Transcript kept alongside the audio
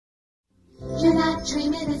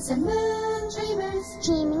dreaming, it's a Moondreamers.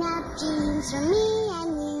 Dreaming up dreams for me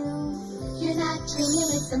and you. You're not dreaming,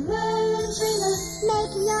 it's a Moondreamers.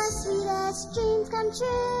 Making your sweetest dreams come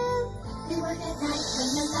true. They work at night when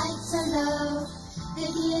the lights are low. They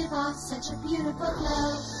give off such a beautiful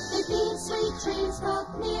glow. They feed sweet dreams both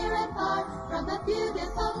near and far from a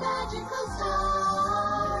beautiful magical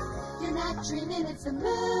star. You're not dreaming, it's the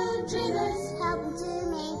Moondreamers. Helping to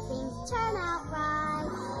make things turn out right.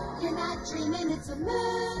 You're not dreaming, it's the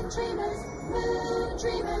Moondreamers.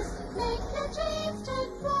 Moondreamers, make your dreams turn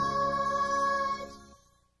bright.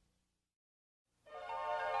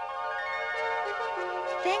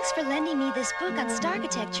 Thanks for lending me this book on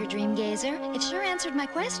starchitecture, Dreamgazer. It sure answered my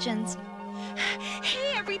questions.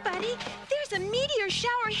 Hey, everybody! There's a meteor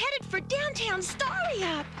shower headed for downtown Starry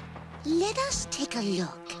Up. Let us take a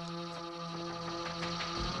look.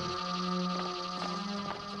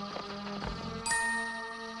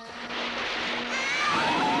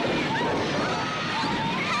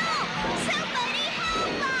 Somebody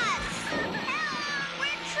help us! Help!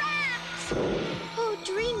 We're trapped! Oh,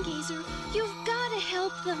 Dreamgazer, you've got to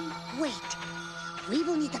help them. Wait. We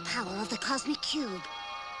will need the power of the cosmic cube.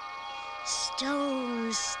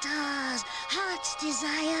 Stones, stars, heart's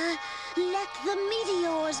desire. Let the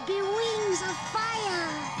meteors be wings of fire.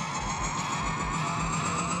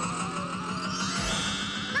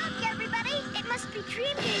 Look, everybody! It must be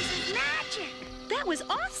Dreamgazer's magic. That was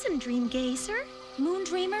awesome, Dreamgazer.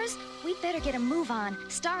 Moondreamers, we'd better get a move on.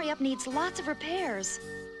 Starry Up needs lots of repairs.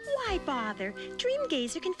 Why bother?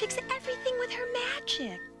 Dreamgazer can fix everything with her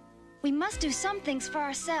magic. We must do some things for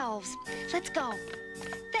ourselves. Let's go.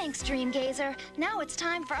 Thanks, Dreamgazer. Now it's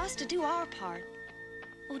time for us to do our part.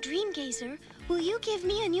 Oh, Dreamgazer, will you give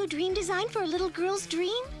me a new dream design for a little girl's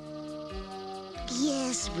dream?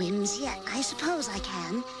 Yes, Whimsy, I suppose I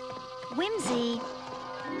can. Whimsy.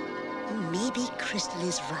 Maybe Crystal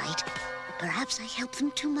is right. Perhaps I helped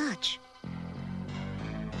them too much.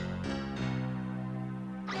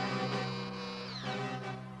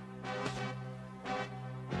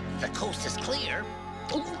 The coast is clear.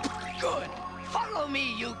 Good. Follow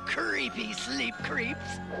me, you creepy sleep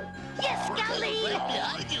creeps. Yes, Scowlene! Right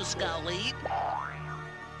behind you, Scowlene.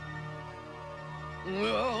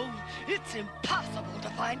 Whoa, it's impossible to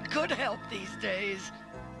find good help these days.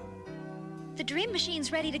 The dream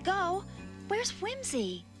machine's ready to go. Where's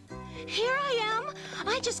Whimsy? Here I am.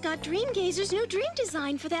 I just got Dreamgazer's new dream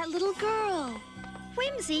design for that little girl.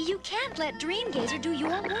 Whimsy, you can't let Dreamgazer do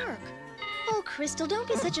your work. Oh, Crystal, don't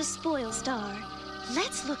be such a spoil star.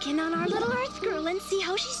 Let's look in on our little Earth girl and see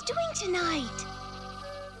how she's doing tonight.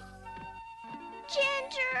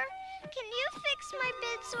 Ginger, can you fix my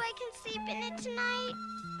bed so I can sleep in it tonight?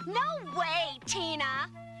 No way, Tina!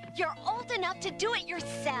 You're old enough to do it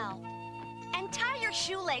yourself. And tie your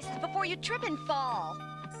shoelaces before you trip and fall.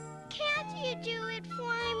 Can't you do it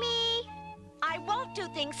for me? I won't do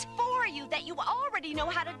things for you that you already know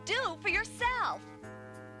how to do for yourself.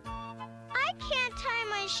 I can't tie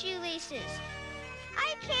my shoelaces.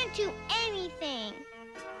 I can't do anything.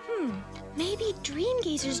 Maybe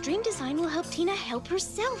Dreamgazer's dream design will help Tina help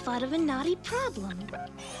herself out of a naughty problem.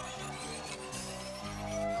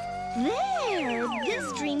 There!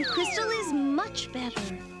 This dream crystal is much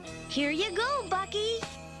better. Here you go, Bucky.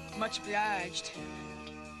 Much obliged.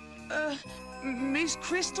 Miss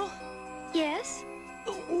Crystal? Yes?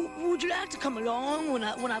 Would you like to come along when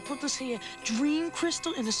I put this here dream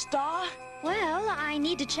crystal in a star? Well, I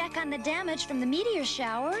need to check on the damage from the meteor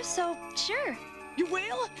shower, so sure. You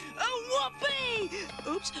will? Oh, whoopee!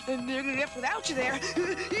 Oops, and they're gonna left without you there.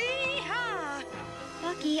 Yee-haw!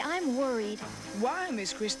 Bucky, I'm worried. Why,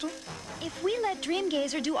 Miss Crystal? If we let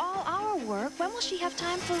Dreamgazer do all our work, when will she have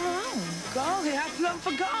time for her own? Golly, I plumb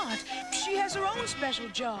forgot. She has her own special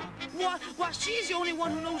job. Why, she's the only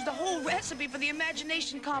one who knows the whole recipe for the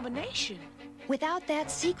imagination combination. Without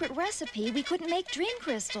that secret recipe, we couldn't make dream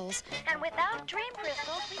crystals. And without dream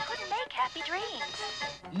crystals, we couldn't make happy dreams.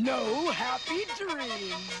 No happy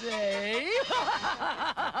dreams, eh?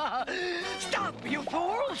 Stop, you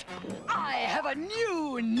fools! I have a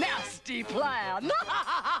new nasty plan.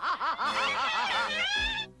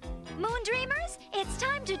 Moondreamers, it's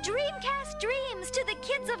time to dreamcast dreams to the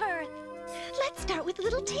kids of Earth. Let's start with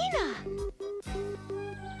little Tina.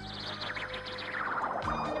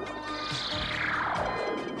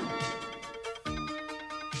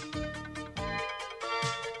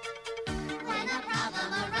 When a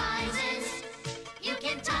problem arises, you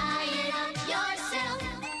can tie it up yourself.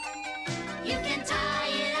 You can tie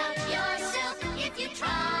it up yourself if you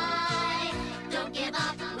try. Don't give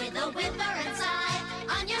up with a whimper and sigh.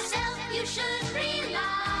 On yourself you should rely.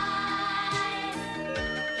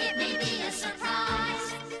 It may be a surprise.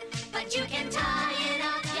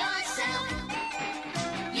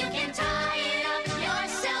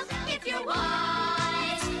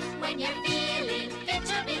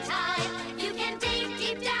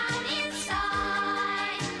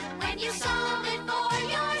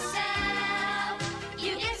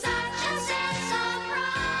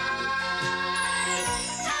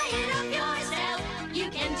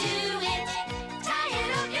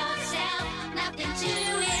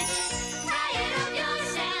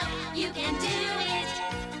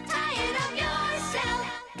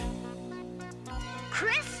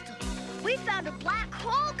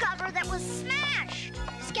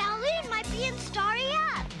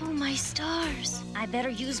 stars. I better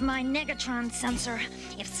use my Negatron sensor.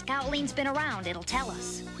 If Scowlene's been around, it'll tell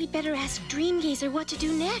us. We'd better ask Dreamgazer what to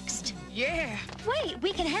do next. Yeah. Wait,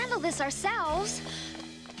 we can handle this ourselves.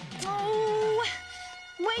 Oh,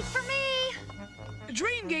 wait for me.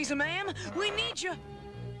 Dreamgazer, ma'am, we need your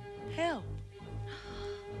help.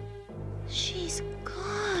 She's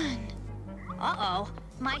gone. Uh-oh.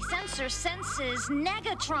 My sensor senses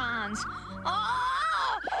Negatrons. Oh!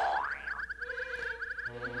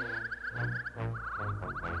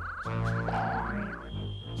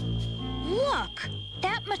 Look!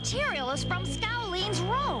 That material is from Scowlene's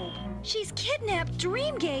robe. She's kidnapped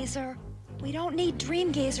Dreamgazer. We don't need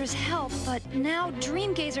Dreamgazer's help, but now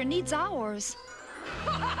Dreamgazer needs ours.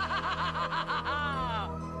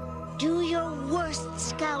 Do your worst,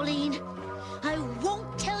 Scowlene. I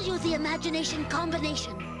won't tell you the imagination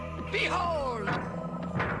combination. Behold!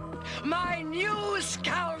 My new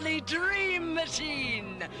Scowly Dream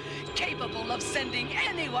Machine! Capable of sending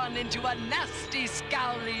anyone into a nasty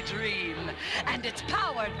Scowly dream. And it's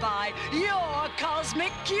powered by your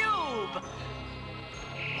Cosmic Cube!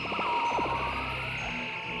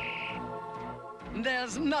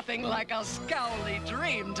 There's nothing like a Scowly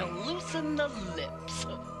dream to loosen the lips.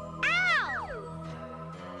 Ow!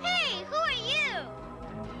 Hey, who are you?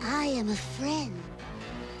 I am a friend.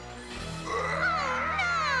 Oh,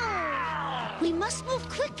 no! We must move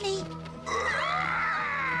quickly.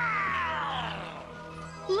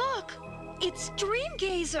 Look! It's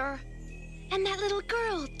Dreamgazer. And that little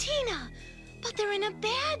girl, Tina. But they're in a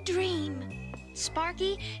bad dream.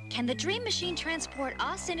 Sparky, can the dream machine transport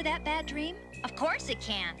us into that bad dream? Of course it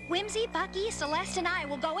can. Whimsy, Bucky, Celeste, and I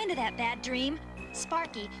will go into that bad dream.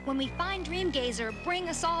 Sparky, when we find Dreamgazer, bring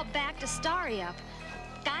us all back to Starry-Up.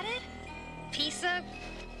 Got it? Piece of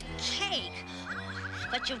cake.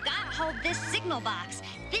 But you've got to hold this signal box.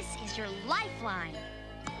 This is your lifeline.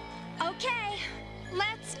 Okay,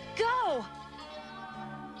 let's go.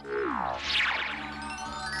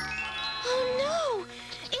 Oh, no!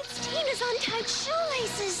 It's Tina's untied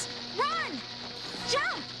shoelaces. Run!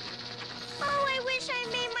 Jump! Oh, I wish I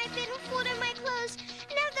made my bed and folded my clothes.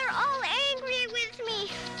 Now they're all angry with me.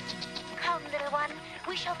 Come, little one.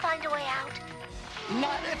 We shall find a way out.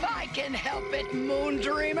 Not if I can help it,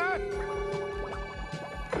 Moondreamer!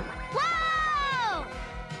 Whoa!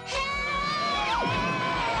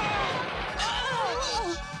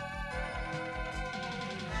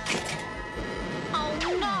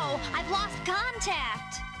 Oh no! I've lost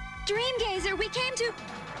contact! Dreamgazer, we came to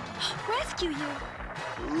rescue you.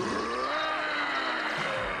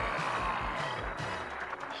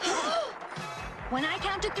 When I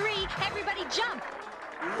count to 3, everybody jump!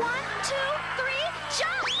 1, 2, 3,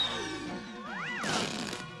 jump!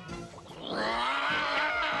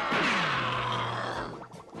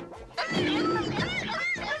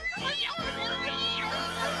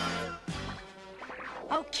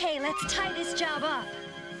 Okay, let's tie this job up.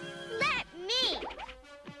 Let me.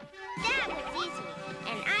 That was easy,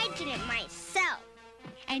 and I did it myself.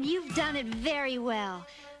 And you've done it very well.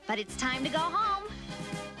 But it's time to go home.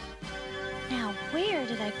 Now, where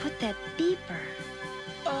did I put that beeper?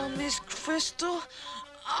 Miss Crystal,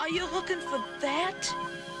 are you looking for that?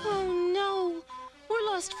 Oh, no. We're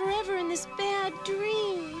lost forever in this bad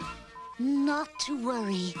dream. Not to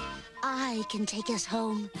worry. I can take us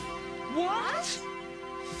home. What?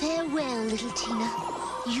 Farewell, little Tina.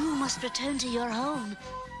 You must return to your home.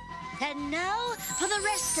 And now for the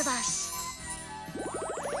rest of us.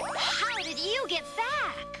 How did you get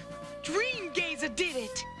back? Dreamgazer did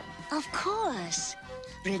it. Of course.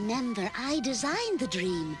 Remember, I designed the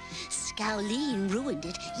dream. Scowlene ruined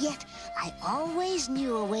it, yet I always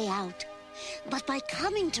knew a way out. But by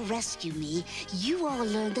coming to rescue me, you all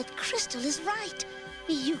learned that Crystal is right.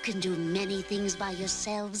 You can do many things by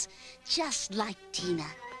yourselves, just like Tina.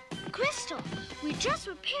 Crystal, we just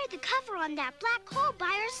repaired the cover on that black hole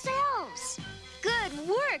by ourselves. Good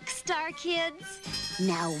work, Star Kids.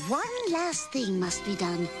 Now, one last thing must be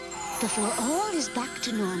done before all is back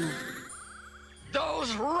to normal.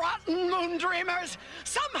 Those rotten Moondreamers!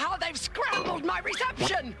 Somehow they've scrambled my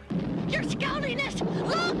reception! Your Scowliness,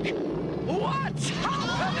 look! What's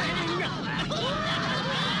happening?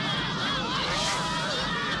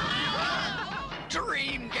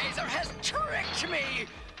 Dreamgazer has tricked me!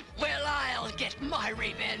 Well, I'll get my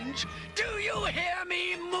revenge. Do you hear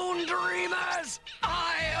me, Moondreamers?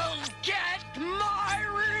 I'll get my